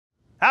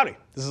Howdy,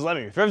 this is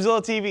Lemmy with Revzilla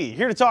TV,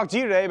 here to talk to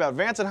you today about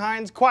Vance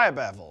Hines quiet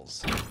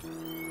baffles.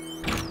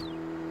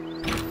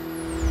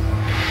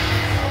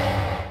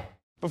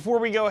 Before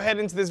we go ahead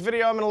into this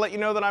video, I'm going to let you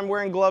know that I'm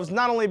wearing gloves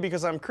not only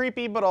because I'm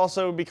creepy, but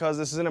also because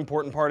this is an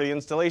important part of the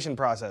installation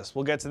process.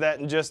 We'll get to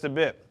that in just a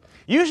bit.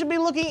 You should be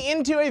looking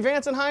into a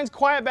Vance Hines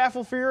quiet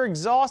baffle for your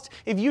exhaust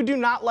if you do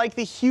not like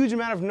the huge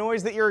amount of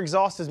noise that your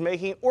exhaust is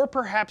making, or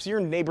perhaps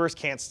your neighbors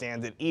can't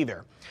stand it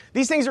either.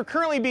 These things are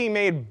currently being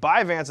made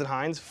by Vance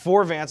Hines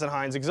for Vance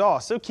Hines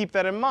exhaust, so keep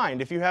that in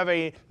mind. If you have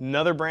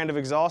another brand of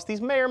exhaust,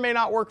 these may or may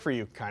not work for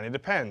you, kind of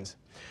depends.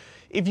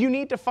 If you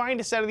need to find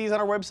a set of these on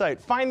our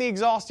website, find the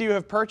exhaust you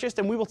have purchased,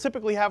 and we will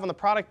typically have on the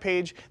product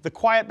page the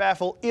quiet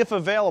baffle, if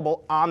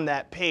available, on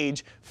that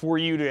page for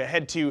you to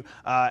head to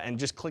and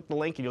just click the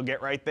link and you'll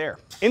get right there.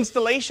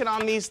 Installation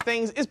on these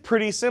things is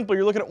pretty simple.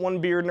 You're looking at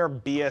one beard in our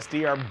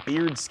BSD, our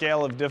beard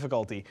scale of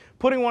difficulty.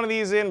 Putting one of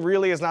these in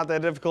really is not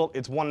that difficult.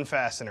 It's one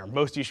fastener.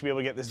 Most of you should be able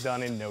to get this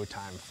done in no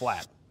time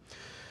flat.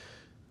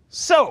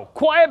 So,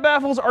 quiet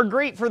baffles are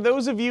great for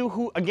those of you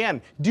who,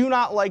 again, do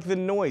not like the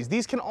noise.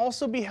 These can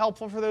also be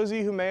helpful for those of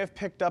you who may have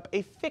picked up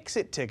a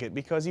fix-it ticket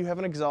because you have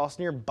an exhaust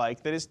in your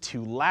bike that is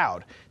too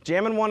loud.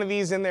 Jamming one of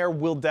these in there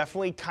will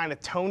definitely kind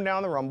of tone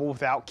down the rumble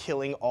without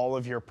killing all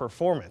of your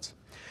performance.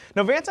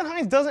 Now, Vance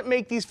Hines doesn't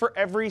make these for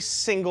every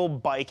single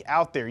bike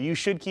out there. You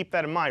should keep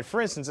that in mind. For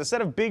instance, a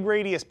set of big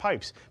radius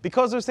pipes.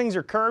 Because those things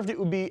are curved, it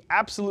would be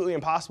absolutely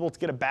impossible to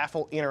get a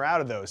baffle in or out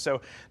of those.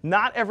 So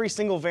not every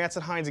single Vance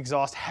Hines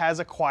exhaust has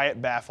a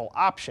quiet baffle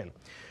option.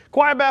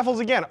 Quiet baffles,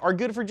 again, are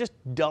good for just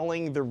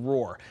dulling the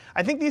roar.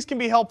 I think these can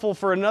be helpful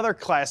for another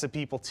class of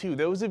people too,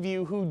 those of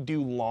you who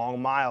do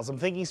long miles. I'm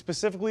thinking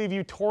specifically of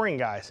you touring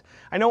guys.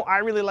 I know I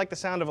really like the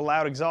sound of a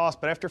loud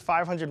exhaust, but after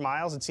 500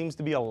 miles, it seems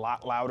to be a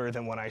lot louder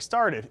than when I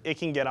started. It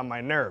can get on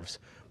my nerves.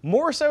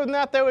 More so than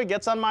that, though, it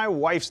gets on my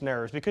wife's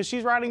nerves because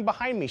she's riding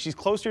behind me. She's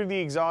closer to the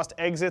exhaust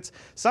exits.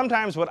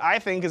 Sometimes what I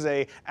think is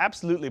a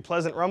absolutely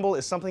pleasant rumble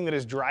is something that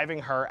is driving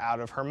her out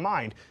of her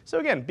mind. So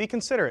again, be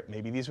considerate.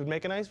 Maybe these would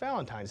make a nice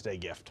Valentine's Day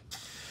gift.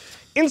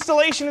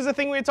 Installation is a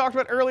thing we had talked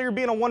about earlier.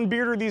 Being a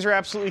one-bearder, these are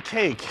absolutely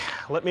cake.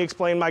 Let me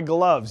explain my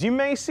gloves. You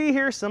may see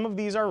here some of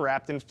these are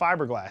wrapped in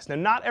fiberglass. Now,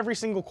 not every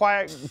single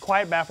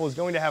quiet baffle is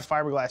going to have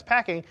fiberglass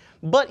packing,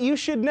 but you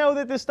should know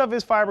that this stuff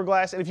is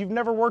fiberglass, and if you've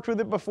never worked with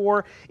it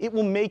before, it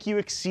will make you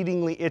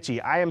exceedingly itchy.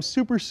 I am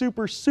super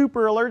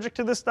allergic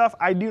to this stuff.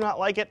 I do not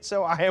like it,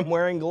 so I am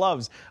wearing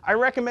gloves. I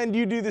recommend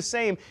you do the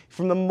same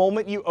from the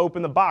moment you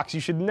open the box. You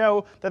should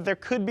know that there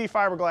could be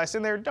fiberglass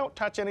in there. Don't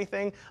touch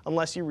anything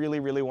unless you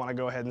really want to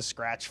go ahead and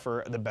scratch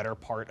for the better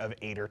part of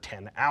 8 or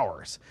 10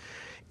 hours.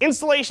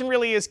 Installation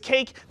really is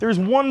cake. There's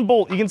one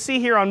bolt. You can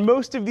see here on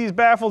most of these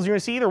baffles, you're going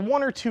to see either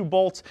 1 or 2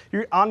 bolts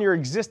on your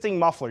existing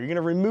muffler. You're going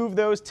to remove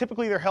those.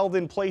 Typically, they're held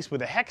in place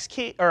with a hex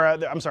key, or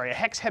a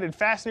hex-headed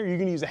fastener. You're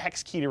going to use a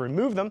hex key to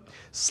remove them.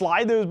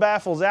 Slide those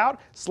baffles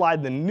out.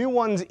 Slide the new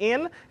ones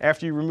in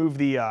after you remove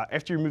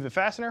the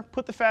fastener.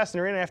 Put the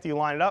fastener in after you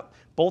line it up.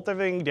 Bolt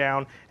everything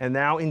down, and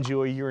now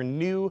enjoy your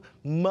new,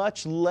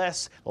 much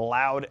less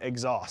loud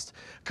exhaust.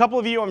 A couple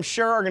of you, I'm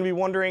sure, are going to be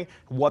wondering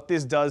what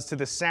this does to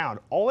the sound.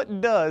 All it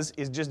does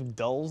is just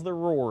dulls the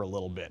roar a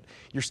little bit.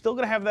 You're still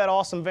going to have that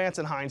awesome Vance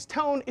Hines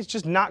tone. It's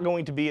just not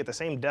going to be at the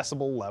same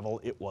decibel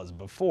level it was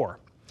before.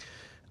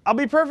 I'll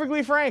be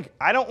perfectly frank,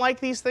 I don't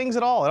like these things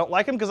at all. I don't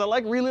like them because I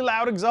like really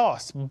loud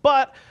exhausts,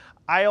 but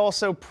I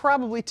also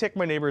probably tick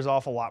my neighbors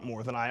off a lot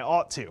more than I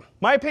ought to.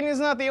 My opinion is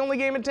not the only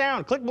game in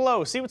town. Click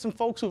below, see what some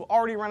folks who've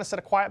already run a set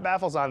of quiet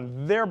baffles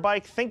on their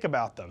bike think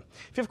about them.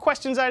 If you have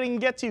questions I didn't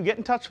get to, get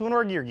in touch with one of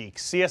our gear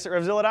geeks. See us at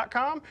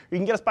Revzilla.com, or you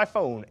can get us by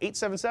phone,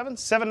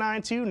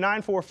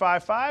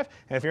 877-792-9455.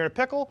 And if you're in a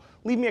pickle,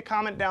 leave me a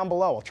comment down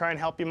below. I'll try and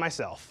help you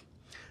myself.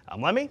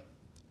 I'm Lemmy.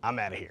 I'm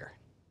out of here.